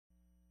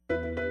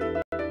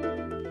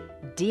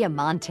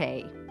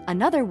Diamante,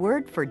 another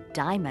word for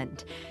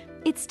diamond.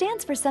 It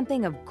stands for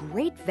something of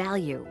great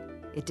value.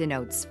 It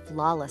denotes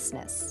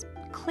flawlessness,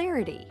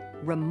 clarity,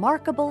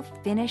 remarkable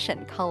finish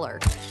and color.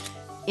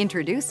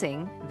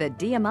 Introducing the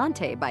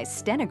Diamante by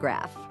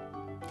Stenograph.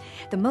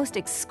 The most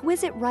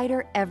exquisite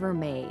writer ever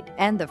made,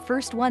 and the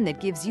first one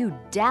that gives you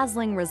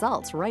dazzling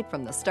results right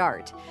from the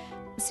start.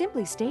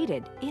 Simply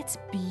stated, it's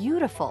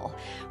beautiful,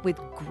 with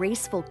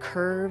graceful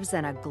curves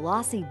and a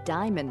glossy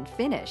diamond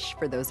finish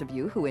for those of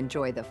you who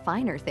enjoy the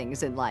finer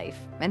things in life,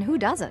 and who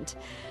doesn't.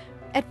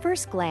 At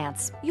first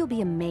glance, you'll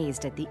be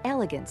amazed at the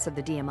elegance of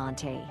the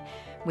Diamante.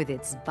 With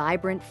its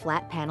vibrant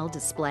flat panel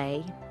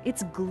display,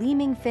 its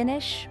gleaming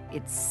finish,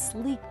 its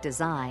sleek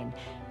design,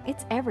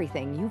 it's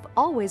everything you've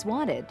always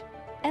wanted.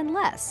 And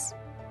less.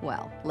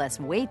 Well, less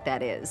weight,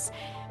 that is.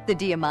 The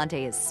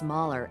Diamante is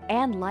smaller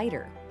and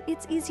lighter.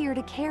 It's easier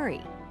to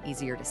carry,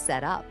 easier to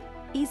set up,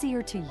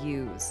 easier to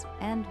use,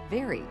 and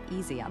very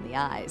easy on the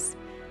eyes.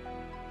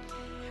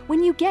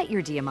 When you get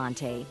your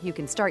Diamante, you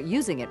can start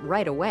using it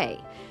right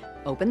away.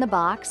 Open the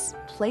box,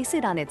 place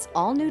it on its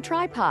all-new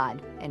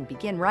tripod, and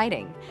begin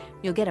writing.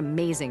 You'll get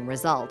amazing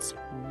results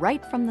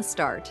right from the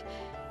start.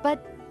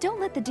 But don't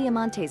let the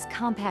Diamante's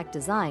compact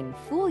design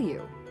fool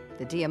you.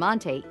 The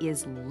Diamante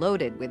is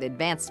loaded with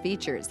advanced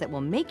features that will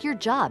make your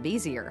job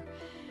easier.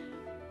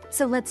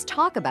 So let's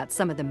talk about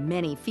some of the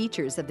many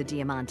features of the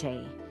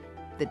Diamante.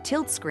 The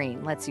tilt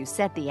screen lets you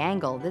set the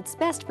angle that's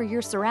best for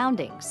your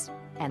surroundings,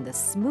 and the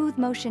smooth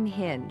motion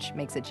hinge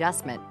makes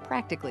adjustment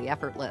practically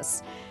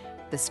effortless.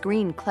 The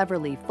screen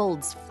cleverly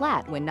folds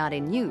flat when not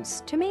in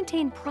use to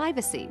maintain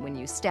privacy when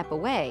you step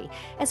away,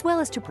 as well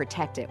as to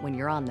protect it when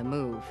you're on the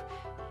move.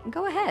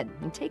 Go ahead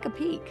and take a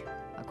peek.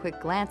 A quick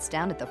glance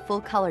down at the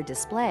full-color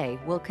display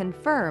will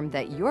confirm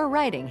that your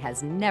writing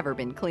has never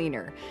been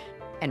cleaner.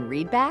 And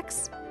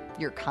readbacks?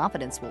 Your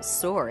confidence will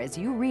soar as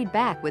you read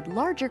back with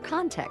larger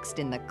context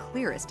in the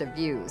clearest of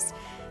views.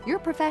 Your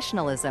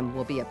professionalism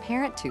will be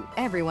apparent to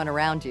everyone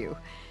around you.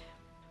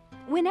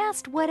 When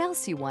asked what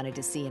else you wanted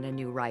to see in a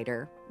new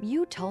writer,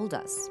 you told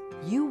us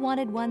you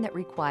wanted one that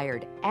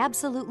required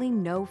absolutely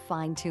no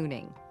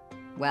fine-tuning.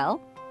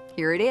 Well,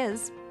 here it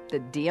is, the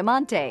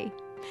Diamante.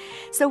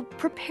 So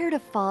prepare to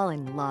fall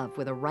in love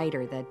with a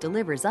writer that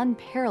delivers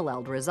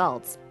unparalleled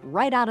results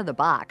right out of the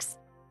box.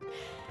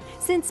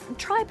 Since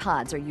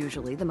tripods are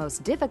usually the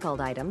most difficult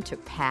item to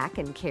pack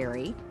and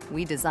carry,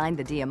 we designed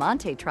the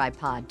Diamante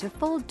tripod to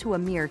fold to a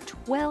mere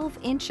 12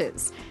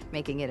 inches,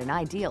 making it an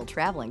ideal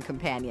traveling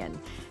companion.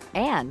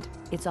 And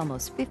it's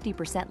almost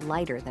 50%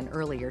 lighter than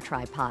earlier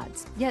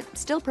tripods, yet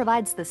still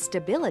provides the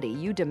stability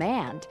you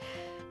demand.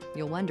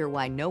 You'll wonder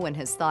why no one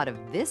has thought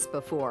of this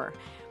before.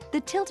 The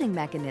tilting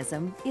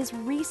mechanism is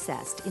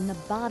recessed in the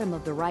bottom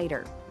of the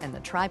writer, and the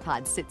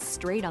tripod sits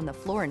straight on the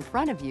floor in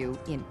front of you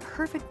in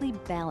perfectly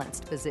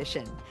balanced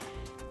position.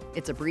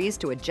 It's a breeze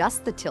to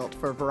adjust the tilt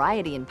for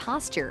variety in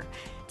posture.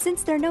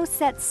 Since there are no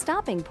set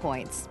stopping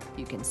points,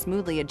 you can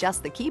smoothly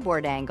adjust the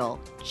keyboard angle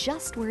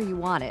just where you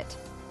want it,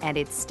 and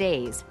it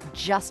stays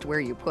just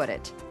where you put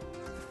it.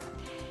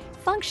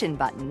 Function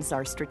buttons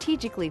are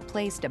strategically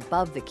placed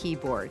above the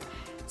keyboard.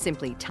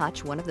 Simply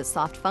touch one of the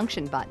soft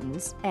function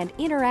buttons and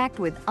interact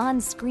with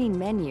on-screen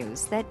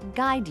menus that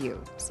guide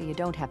you so you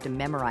don't have to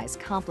memorize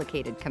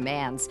complicated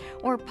commands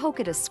or poke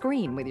at a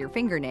screen with your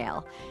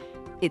fingernail.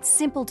 It's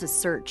simple to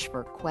search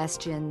for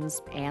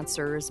questions,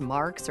 answers,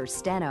 marks, or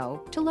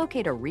steno, to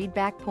locate a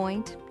readback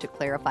point, to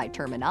clarify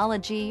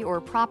terminology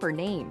or proper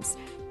names.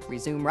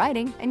 Resume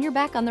writing and you're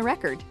back on the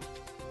record.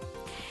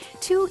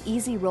 Two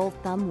easy roll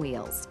thumb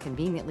wheels,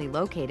 conveniently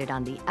located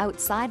on the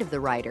outside of the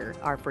writer,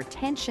 are for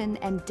tension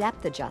and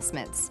depth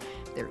adjustments.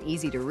 They're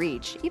easy to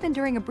reach, even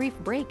during a brief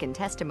break in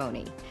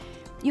testimony.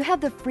 You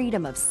have the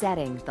freedom of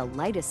setting the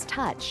lightest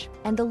touch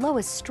and the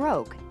lowest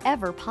stroke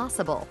ever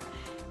possible.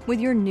 With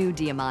your new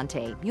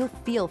Diamante, you'll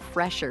feel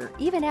fresher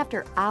even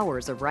after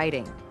hours of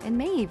writing, and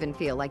may even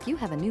feel like you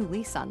have a new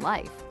lease on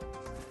life.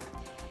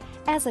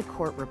 As a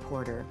court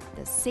reporter,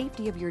 the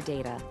safety of your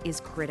data is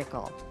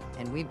critical,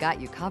 and we've got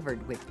you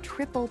covered with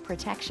triple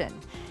protection.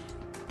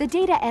 The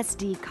Data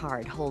SD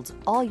card holds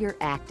all your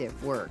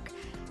active work.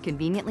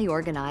 Conveniently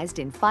organized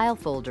in file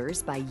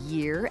folders by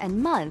year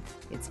and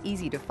month, it's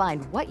easy to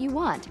find what you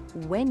want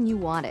when you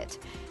want it.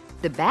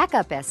 The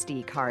backup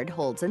SD card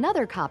holds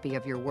another copy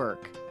of your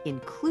work,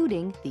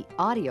 including the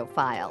audio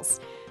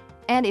files.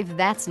 And if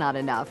that's not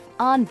enough,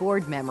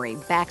 onboard memory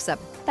backs up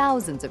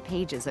thousands of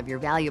pages of your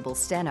valuable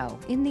steno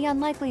in the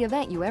unlikely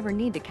event you ever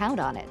need to count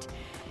on it.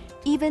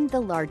 Even the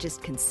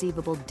largest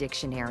conceivable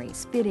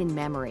dictionaries fit in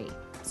memory.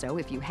 So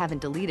if you haven't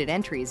deleted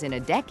entries in a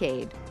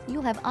decade,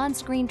 you'll have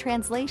on-screen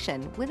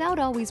translation without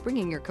always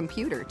bringing your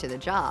computer to the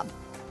job.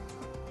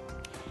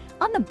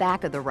 On the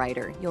back of the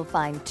writer, you'll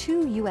find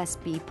two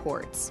USB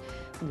ports.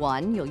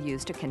 One you'll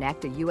use to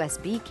connect a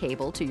USB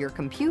cable to your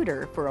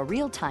computer for a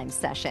real-time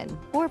session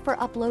or for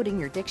uploading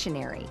your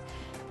dictionary.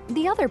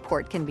 The other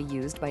port can be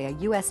used by a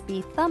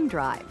USB thumb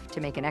drive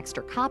to make an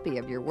extra copy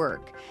of your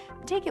work.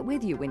 Take it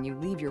with you when you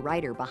leave your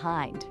writer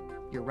behind.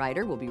 Your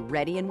writer will be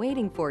ready and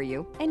waiting for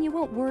you, and you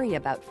won't worry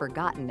about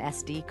forgotten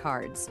SD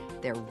cards.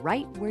 They're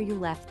right where you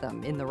left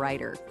them in the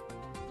writer.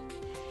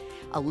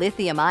 A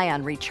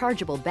lithium-ion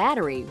rechargeable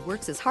battery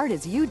works as hard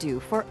as you do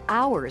for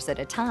hours at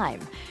a time.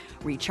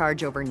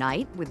 Recharge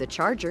overnight with a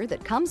charger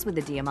that comes with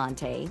the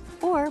Diamante,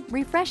 or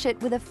refresh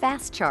it with a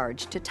fast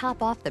charge to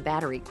top off the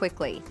battery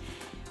quickly.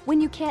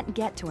 When you can't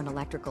get to an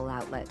electrical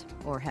outlet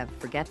or have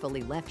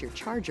forgetfully left your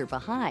charger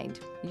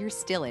behind, you're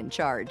still in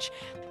charge.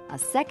 A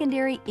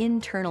secondary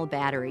internal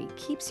battery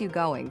keeps you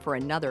going for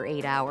another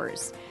 8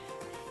 hours.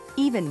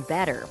 Even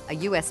better, a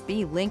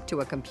USB link to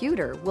a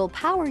computer will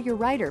power your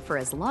writer for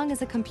as long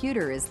as a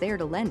computer is there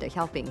to lend a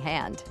helping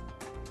hand.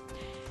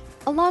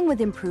 Along with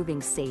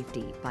improving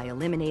safety by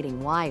eliminating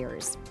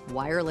wires,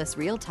 wireless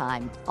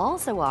real-time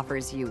also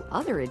offers you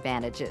other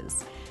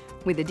advantages.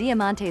 With the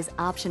Diamante's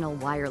optional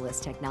wireless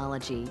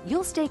technology,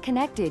 you'll stay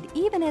connected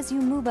even as you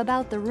move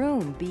about the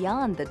room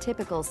beyond the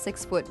typical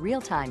 6-foot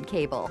real-time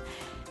cable.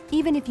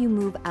 Even if you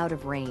move out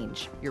of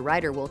range, your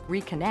writer will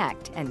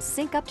reconnect and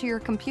sync up to your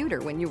computer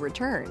when you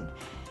return.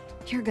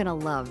 You're gonna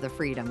love the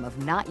freedom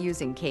of not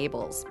using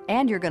cables,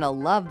 and you're gonna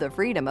love the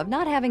freedom of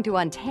not having to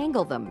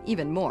untangle them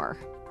even more.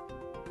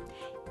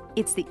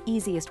 It's the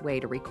easiest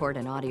way to record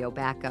an audio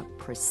backup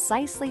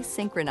precisely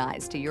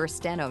synchronized to your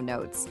steno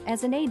notes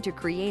as an aid to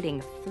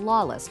creating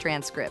flawless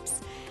transcripts.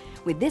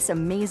 With this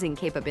amazing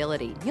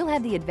capability, you'll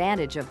have the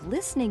advantage of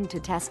listening to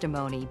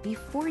testimony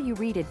before you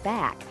read it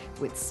back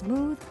with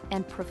smooth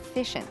and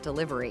proficient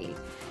delivery.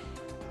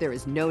 There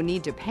is no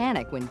need to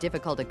panic when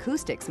difficult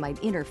acoustics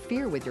might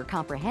interfere with your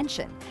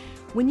comprehension.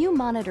 When you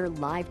monitor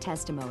live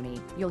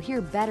testimony, you'll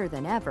hear better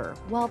than ever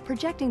while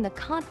projecting the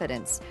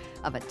confidence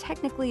of a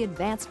technically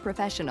advanced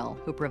professional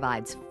who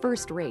provides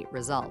first-rate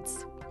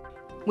results.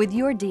 With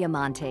your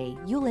Diamante,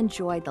 you'll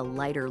enjoy the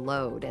lighter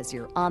load as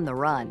you're on the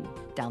run,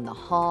 down the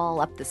hall,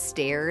 up the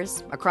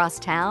stairs, across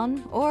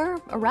town, or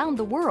around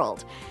the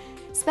world.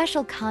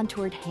 Special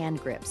contoured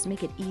hand grips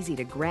make it easy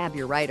to grab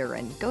your writer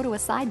and go to a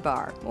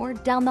sidebar or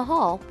down the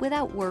hall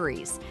without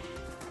worries.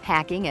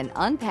 Packing and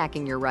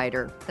unpacking your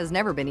writer has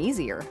never been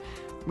easier.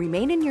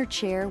 Remain in your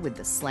chair with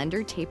the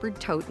slender tapered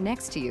tote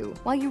next to you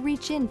while you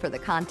reach in for the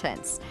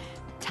contents.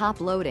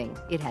 Top loading,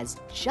 it has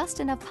just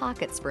enough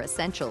pockets for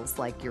essentials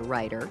like your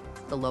writer,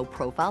 the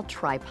low-profile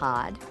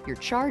tripod, your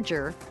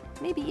charger,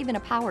 maybe even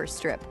a power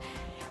strip.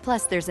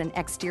 Plus, there's an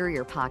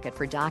exterior pocket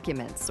for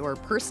documents or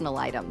personal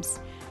items.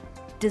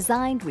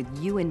 Designed with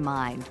you in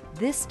mind,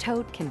 this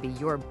tote can be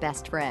your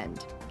best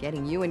friend,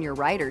 getting you and your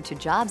writer to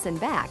jobs and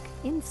back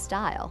in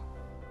style.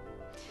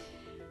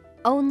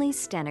 Only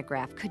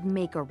Stenograph could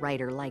make a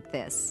writer like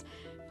this.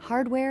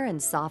 Hardware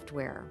and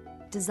software,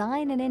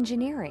 design and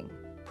engineering,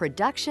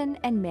 production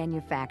and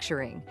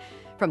manufacturing.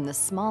 From the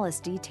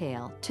smallest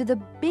detail to the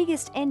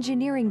biggest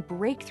engineering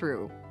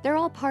breakthrough, they're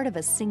all part of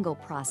a single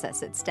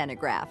process at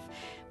Stenograph.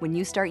 When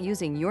you start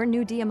using your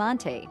new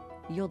Diamante,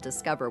 you'll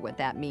discover what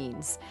that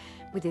means.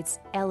 With its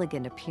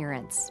elegant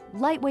appearance,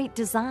 lightweight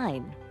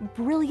design,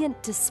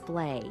 brilliant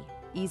display,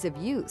 ease of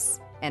use,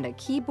 and a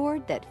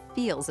keyboard that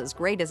feels as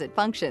great as it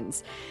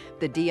functions,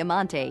 the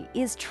Diamante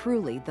is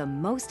truly the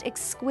most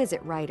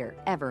exquisite writer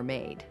ever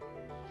made.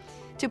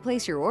 To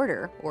place your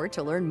order or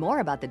to learn more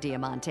about the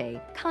Diamante,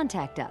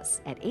 contact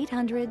us at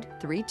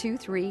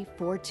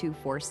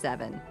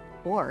 800-323-4247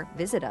 or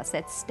visit us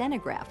at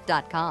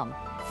stenograph.com.